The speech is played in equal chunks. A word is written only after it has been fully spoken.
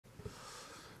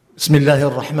بسم الله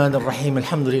الرحمن الرحيم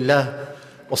الحمد لله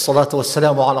والصلاة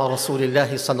والسلام على رسول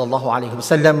الله صلى الله عليه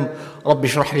وسلم رب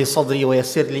اشرح لي صدري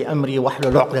ويسر لي أمري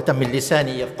واحلل عقدة من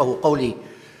لساني يفقهوا قولي.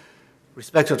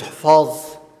 Respected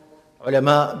Hufaz,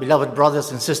 ulama, beloved brothers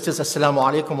and sisters, Assalamu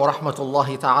alaikum wa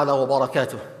rahmatullahi ta'ala wa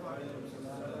barakatuh.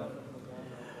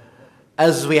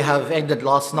 As we have ended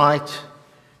last night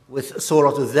with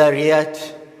Surah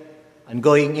Al-Dhariyat and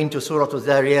going into Surah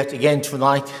Al-Dhariyat again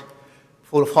tonight,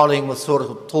 following with Surah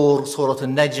Al-Tur, Surah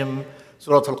Al-Najm,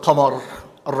 Surah Al-Qamar,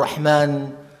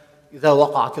 Al-Rahman, إذا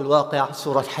وقعت الواقع,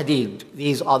 Surah Hadid.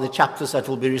 These are the chapters that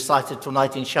will be recited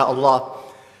tonight, inshaAllah.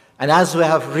 And as we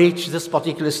have reached this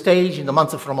particular stage in the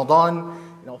month of Ramadan,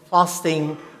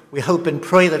 fasting, we hope and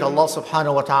pray that Allah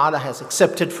subhanahu wa ta'ala has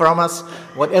accepted from us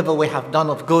whatever we have done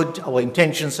of good, our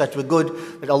intentions that were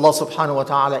good, that Allah subhanahu wa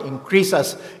ta'ala increase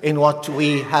us in what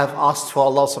we have asked for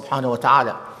Allah subhanahu wa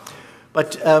ta'ala.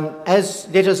 But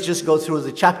let us just go through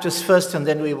the chapters first, and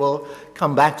then we will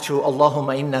come back to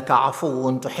Allahumma innaka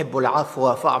afuwun tuhibbul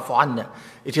afwa fa'fu anna.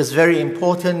 It is very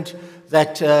important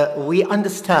that we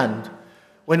understand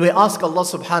when we ask Allah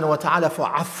subhanahu wa ta'ala for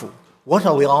afu, what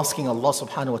are we asking Allah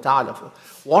subhanahu wa ta'ala for?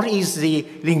 What is the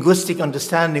linguistic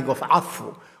understanding of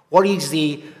afu? What is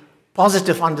the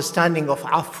positive understanding of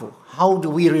afu? How do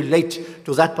we relate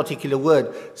to that particular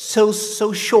word? So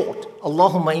short,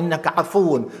 Allahumma innaka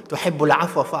afuun tuhibbul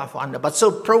afwa fa'fu anna, but so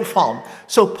profound,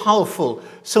 so powerful,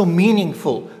 so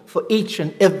meaningful for each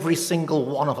and every single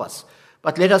one of us.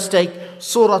 But let us take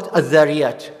Surah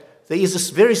Al-Dhariyat. There is this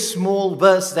very small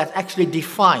verse that actually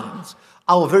defines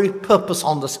our very purpose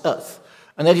on this earth.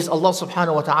 And that is Allah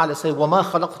subhanahu wa ta'ala say, وَمَا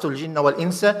خَلَقْتُ الْجِنَّ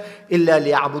وَالْإِنسَ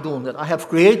إِلَّا لِيَعْبُدُونَ. That I have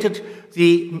created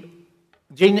the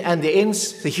jinn and the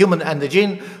ins, the human and the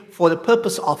jinn, for the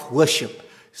purpose of worship.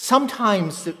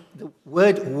 Sometimes the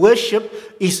word worship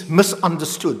is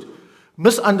misunderstood.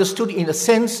 Misunderstood in a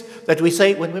sense that we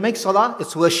say when we make salah,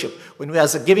 it's worship. When we are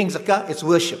giving zakah, it's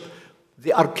worship.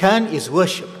 The arkan is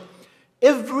worship.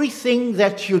 Everything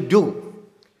that you do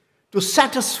to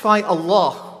satisfy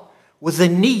Allah with the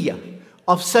niyyah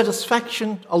of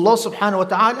satisfaction, Allah subhanahu wa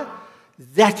ta'ala,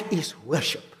 that is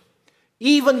worship.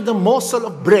 Even the morsel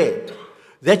of bread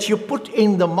that you put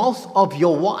in the mouth of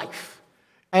your wife,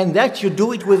 and that you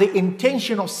do it with the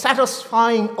intention of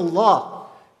satisfying Allah,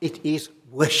 it is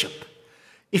worship.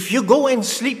 If you go and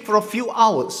sleep for a few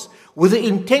hours with the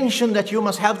intention that you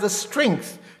must have the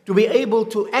strength to be able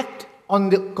to act on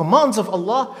the commands of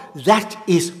Allah, that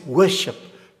is worship.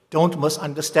 Don't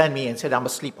misunderstand me and say, I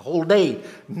must sleep a whole day.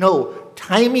 No,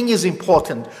 timing is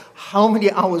important. How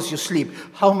many hours you sleep,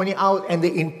 how many hours, and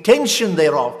the intention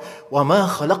thereof. وَمَا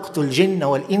خَلَقْتُ الْجِنَّ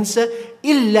وَالْإِنسَ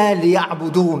إِلَّا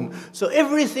لِيَعْبُدُونَ. So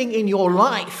everything in your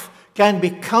life can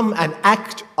become an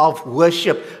act of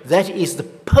worship. That is the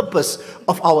purpose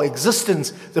of our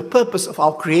existence, the purpose of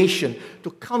our creation.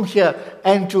 To come here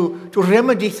and to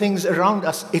remedy things around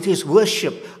us, it is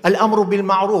worship. Al-amru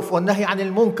bil-ma'ruf wa-nahy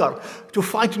anil munkar. To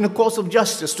fight in the cause of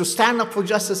justice, to stand up for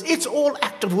justice, it's all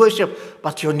act of worship.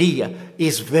 But your niyyah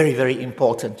is very, very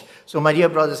important. So my dear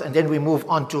brothers, and then we move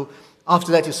on to,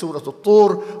 after that is Surah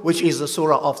Al-Tur, which is the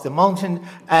surah of the mountain.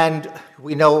 And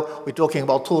we know we're talking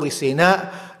about Tur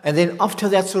Sina. And then after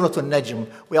that, Surah Al-Najm,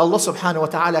 where Allah subhanahu wa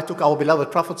ta'ala took our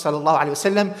beloved Prophet sallallahu alayhi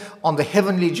wa sallam on the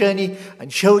heavenly journey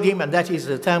and showed him, and that is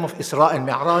the time of Isra and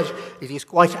Mi'raj. It is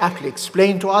quite aptly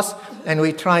explained to us, and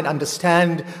we try and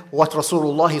understand what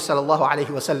Rasulullah sallallahu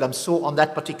alayhi wa sallam saw on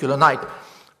that particular night.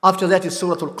 After that is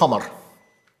Surah Al-Qamar.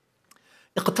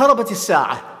 اقتربت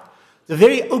الساعة. The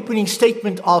very opening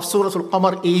statement of Surah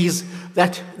Al-Qamar is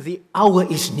that the hour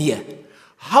is near.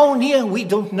 How near, we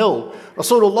don't know.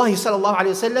 Rasulullah sallallahu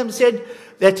alayhi wa sallam said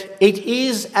that it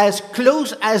is as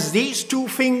close as these two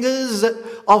fingers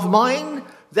of mine.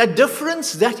 That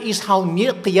difference, that is how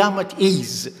near Qiyamah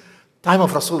is. Time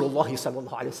of Rasulullah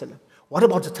sallallahu alayhi wa sallam. What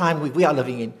about the time we are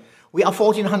living in? We are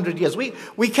 1400 years.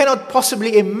 We cannot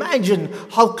possibly imagine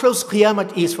how close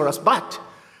Qiyamah is for us. But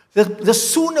the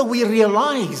sooner we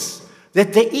realize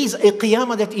that there is a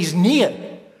Qiyamah that is near,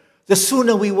 the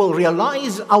sooner we will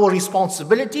realize our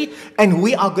responsibility, and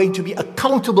we are going to be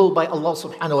accountable by Allah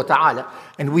subhanahu wa ta'ala,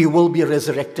 and we will be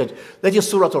resurrected. That is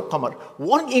Surah Al-Qamar.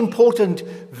 One important,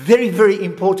 very, very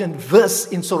important verse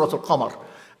in Surah Al-Qamar,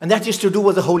 and that is to do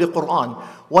with the Holy Quran.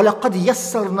 وَلَقَدْ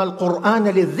يَسَّرْنَا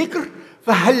الْقُرْآنَ لِلذِّكْرِ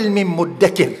فَهَلْ مِن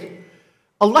مُدَّكِرٍ.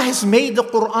 Allah has made the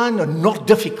Quran not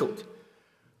difficult.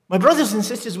 My brothers and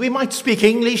sisters, we might speak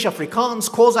English, Afrikaans,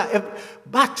 Xhosa,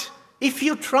 but if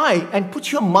you try and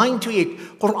put your mind to it,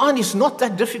 Quran is not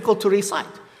that difficult to recite.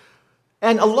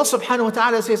 And Allah subhanahu wa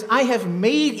ta'ala says, I have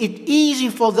made it easy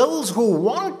for those who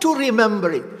want to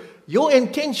remember it. Your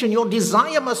intention, your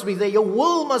desire must be there. Your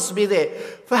will must be there.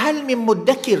 فَهَلْ مِن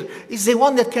مُدَّكِرٍ is the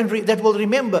one that will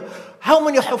remember. How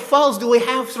many huffaz do we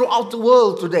have throughout the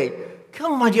world today?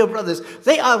 Come, my dear brothers.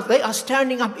 They are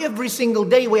standing up every single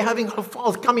day. We're having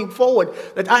huffaz coming forward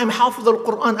that I am hafiz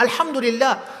al-Quran.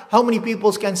 Alhamdulillah. How many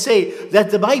people can say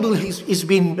that the Bible is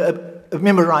being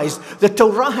memorized, the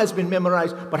Torah has been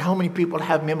memorized, but how many people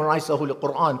have memorized the Holy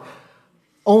Quran?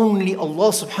 Only Allah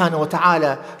subhanahu wa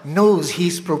ta'ala knows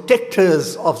He's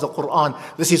protectors of the Quran.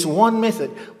 This is one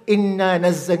method. Inna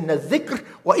nazzalna dhikr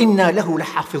wa inna lahu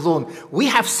lahafizun. We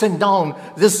have sent down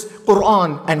this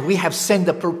Quran and we have sent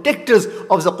the protectors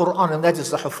of the Quran, and that is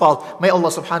the Hufaz. May Allah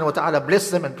subhanahu wa ta'ala bless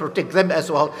them and protect them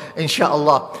as well,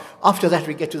 inshaAllah. After that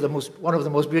we get to one of the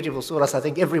most beautiful surahs. I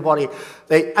think everybody,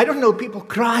 I don't know, people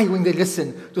cry when they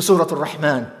listen to Surah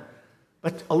Al-Rahman.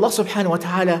 But Allah subhanahu wa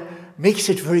ta'ala makes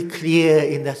it very clear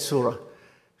in that surah.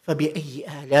 فَبِأَيِّ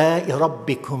آلَاءِ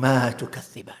رَبِّكُمَا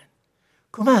تُكَذِّبَانِ.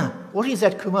 Kuma, what is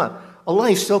that kuma? Allah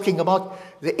is talking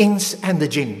about the ins and the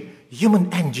jinn,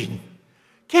 human and jinn.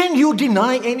 Can you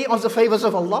deny any of the favors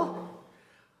of Allah?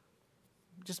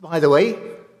 Just by the way,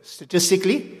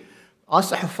 statistically,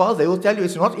 ask the Huffaz, they will tell you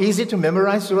it's not easy to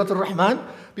memorize Surah Al-Rahman.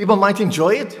 People might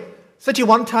enjoy it.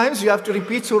 31 times you have to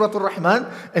repeat Surah Al-Rahman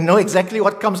and know exactly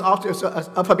what comes after.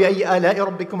 أَفَبِأَيِّ آلَاءِ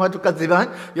رَبِّكُمَا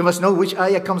تُكَذِّبَانِ. You must know which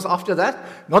ayah comes after that.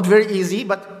 Not very easy,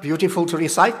 but beautiful to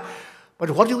recite. But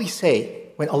what do we say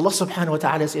when Allah subhanahu wa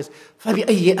ta'ala says,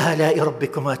 فَبِأَيِّ آلَاءِ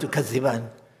رَبِّكُمَا تُكَذِّبَانِ?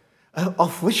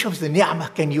 Of which of the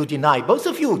ni'mah can you deny? Both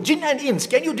of you, jinn and ins,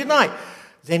 can you deny?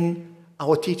 Then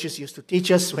our teachers used to teach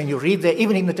us, when you read there,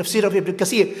 even in the tafsir of Ibn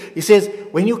Kathir, he says,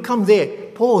 when you come there,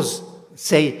 pause,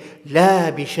 say, لا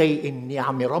بشيء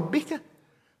نعم ربك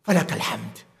فلك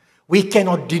الحمد. We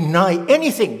cannot deny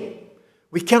anything.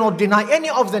 We cannot deny any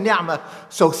of the ni'mah.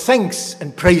 So thanks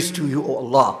and praise to you, O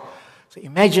Allah. So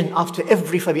imagine after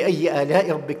every فَبِأَيِّ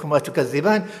آلَاءِ رَبِّكُمَا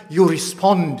تُكَذِّبَانِ, you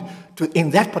respond in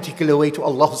that particular way to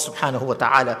Allah subhanahu wa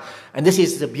ta'ala. And this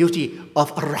is the beauty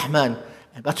of Ar-Rahman.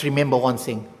 But remember one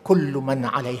thing, كُلُّ مَنْ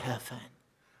عَلَيْهَا فَانٍ.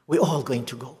 We're all going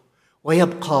to go.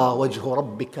 وَيَبْقَى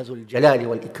وَجْهُ رَبِّكَ ذُو الْجَلَالِ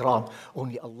وَالْإِكْرَامِ.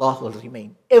 Only Allah will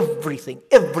remain. Everything,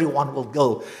 everyone will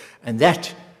go. And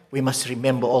that we must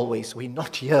remember always. We're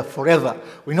not here forever.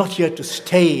 We're not here to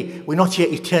stay. We're not here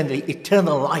eternally.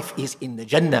 Eternal life is in the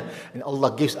Jannah. And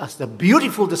Allah gives us the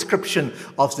beautiful description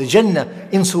of the Jannah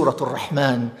in Surah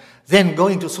Al-Rahman. Then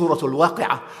going to Surah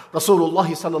Al-Waqi'ah, Rasulullah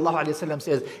sallallahu alayhi wa sallam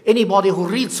says, anybody who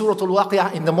reads Surah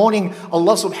Al-Waqi'ah in the morning,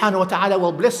 Allah subhanahu wa ta'ala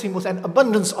will bless him with an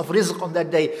abundance of rizq on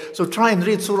that day. So try and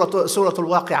read Surah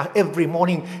Al-Waqi'ah every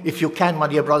morning if you can, my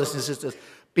dear brothers and sisters.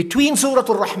 Between Surah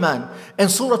Al-Rahman and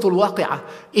Surah Al-Waqi'ah,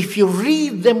 if you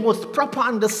read them with proper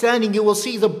understanding, you will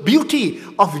see the beauty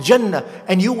of Jannah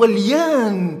and you will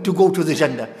yearn to go to the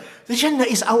Jannah. The Jannah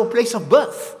is our place of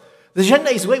birth. The Jannah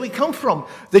is where we come from.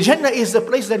 The Jannah is the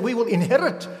place that we will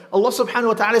inherit. Allah subhanahu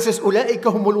wa ta'ala says, أُولَٰئِكَ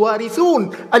هُمُ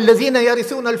الْوَارِثُونَ الَّذِينَ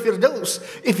يَرِثُونَ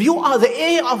الْفِرْدَوْسِ. If you are the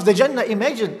heir of the Jannah,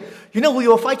 imagine. You know, we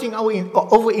were fighting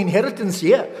over inheritance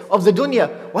here of the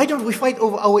dunya. Why don't we fight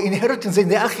over our inheritance in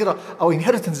the akhirah? Our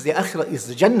inheritance in the akhirah is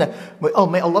the Jannah. May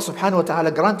Allah subhanahu wa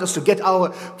ta'ala grant us to get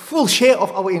our full share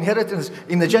of our inheritance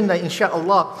in the Jannah,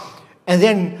 insha'Allah. And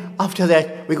then after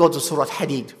that, we go to Surah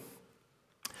Hadid.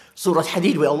 Surah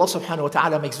Hadid, where Allah subhanahu wa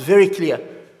ta'ala makes very clear,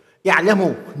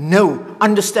 يَعْلَمُوا, know,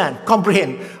 understand,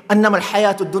 comprehend, أَنَّمَا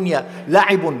الْحَيَاةُ الدُّنْيَا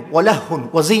لَعِبٌ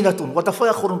وَلَهٌ وَزِينَةٌ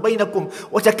وَتَفَاخُرٌ بَيْنَكُمْ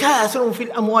وَتَكَاثُرٌ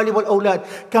فِي الْأَمْوَالِ وَالْأَوْلَادِ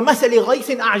كَمَثَلِ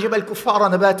غَيْثٍ أَعْجَبَ الْكُفَّارَ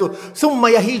نَبَاتُهُ ثُمَّ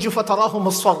يَهِيجُ فَتَرَاهُ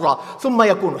مُصْفَرًّا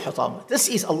ثُمَّ يَكُونُ حُطَامًا. This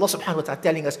is Allah subhanahu wa ta'ala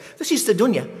telling us, this is the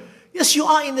dunya. Yes, you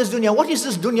are in this dunya. What is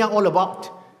this dunya all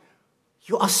about?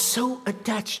 You are so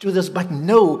attached to this, but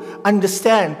know,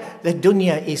 understand that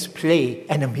dunya is play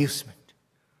and amusement.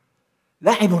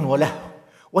 لَعِبٌ وَلَهٌ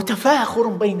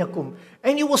وَتَفَاخُرٌ بَيْنَكُمْ.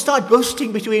 And you will start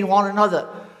boasting between one another.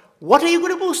 What are you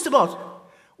going to boast about?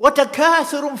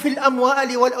 وَتَكَاثُرٌ فِي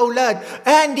الْأَمْوَالِ وَالْأَوْلَادِ.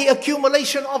 And the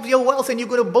accumulation of your wealth, and you're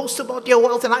going to boast about your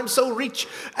wealth, and I'm so rich.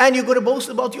 And you're going to boast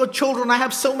about your children. I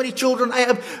have so many children.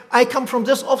 I come from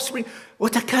this offspring.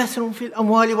 وَتَكَاثُرٌ فِي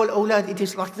الْأَمْوَالِ وَالْأَوْلَادِ. It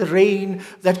is like the rain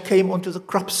that came onto the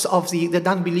crops of the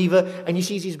non-believer, and he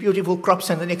sees these beautiful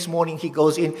crops, and the next morning he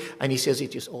goes in and he says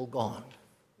it is all gone.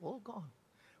 All gone.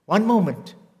 One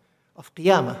moment of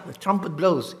Qiyamah, the trumpet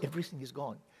blows, everything is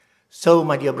gone. So,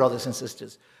 my dear brothers and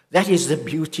sisters, that is the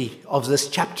beauty of these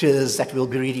chapters that we'll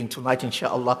be reading tonight,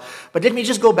 inshaAllah. But let me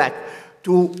just go back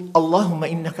to Allahumma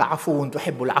innaka afuun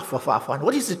tuhibbul afwa fa'fu an.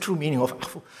 What is the true meaning of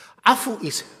afu? Afu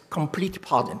is complete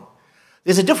pardon.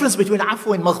 There's a difference between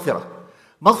afu and maghfirah.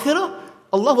 Maghfirah,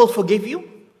 Allah will forgive you.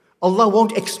 Allah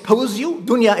won't expose you,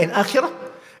 dunya and akhirah.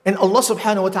 And Allah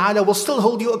subhanahu wa ta'ala will still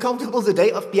hold you accountable the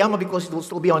day of Qiyamah because it will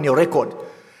still be on your record.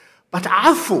 But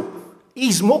afu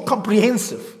is more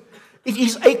comprehensive. It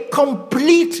is a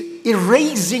complete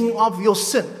erasing of your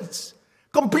sins.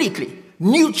 Completely.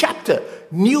 New chapter.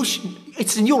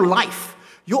 It's a new life.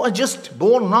 You are just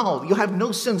born now. You have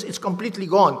no sins. It's completely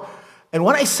gone. And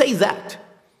when I say that,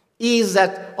 is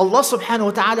that Allah subhanahu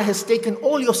wa ta'ala has taken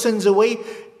all your sins away,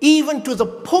 even to the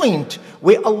point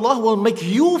where Allah will make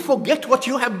you forget what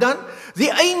you have done. The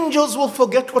angels will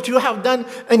forget what you have done,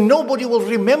 and nobody will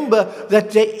remember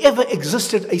that there ever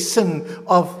existed a sin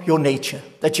of your nature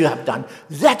that you have done.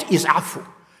 That is afu.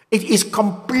 It is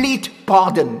complete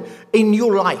pardon in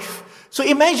your life. So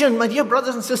imagine, my dear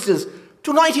brothers and sisters,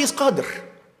 tonight is Qadr,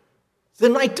 the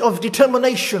night of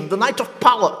determination, the night of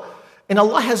power. And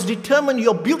Allah has determined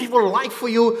your beautiful life for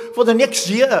you for the next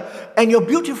year. And your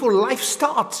beautiful life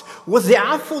starts with the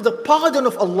afu, the pardon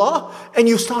of Allah, and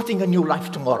you're starting a new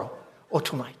life tomorrow or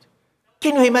tonight.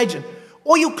 Can you imagine?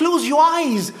 Or you close your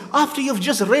eyes after you've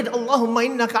just read Allahumma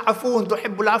innaka afuun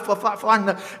tuhibbul afwa fa'fu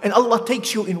anna, and Allah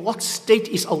takes you. In what state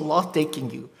is Allah taking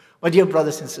you? My dear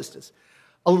brothers and sisters,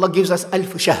 Allah gives us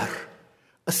alf shahr,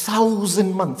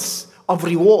 1,000 months of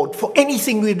reward for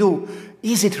anything we do.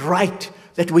 Is it right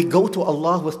that we go to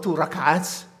Allah with 2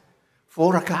 rak'ats,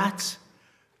 4 rak'ats?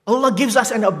 Allah gives us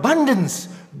an abundance.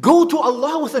 Go to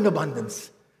Allah with an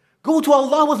abundance. Go to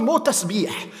Allah with more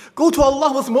tasbih. Go to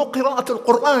Allah with more qira'at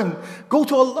al-Quran. Go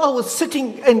to Allah with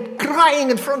sitting and crying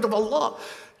in front of Allah.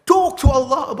 Talk to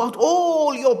Allah about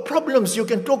all your problems. You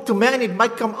can talk to man, it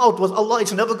might come out. With Allah,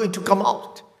 it's never going to come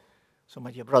out. So my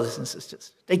dear brothers and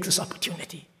sisters, take this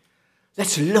opportunity.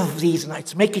 Let's love these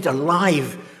nights. Make it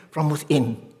alive from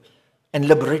within. And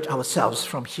liberate ourselves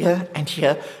from here and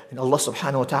here. And Allah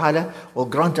subhanahu wa ta'ala will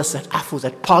grant us that afu,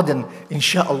 that pardon,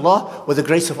 insha'Allah, with the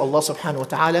grace of Allah subhanahu wa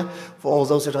ta'ala, for all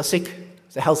those that are sick,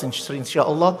 the health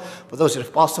insha'Allah, for those that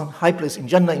have passed on, high place in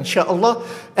Jannah, insha'Allah,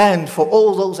 and for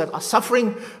all those that are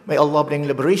suffering, may Allah bring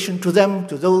liberation to them,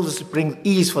 to those, bring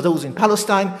ease for those in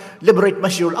Palestine, liberate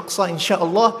Masjid al-Aqsa,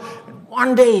 insha'Allah. And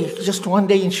one day, just one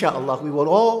day, insha'Allah, we will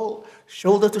all,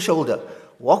 shoulder to shoulder,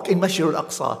 walk in Masjid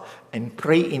al-Aqsa and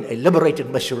pray in a liberated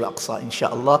Masjid al-Aqsa,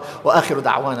 insha'Allah. Wa akhiru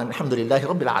da'wana, alhamdulillahi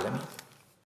rabbil alameen.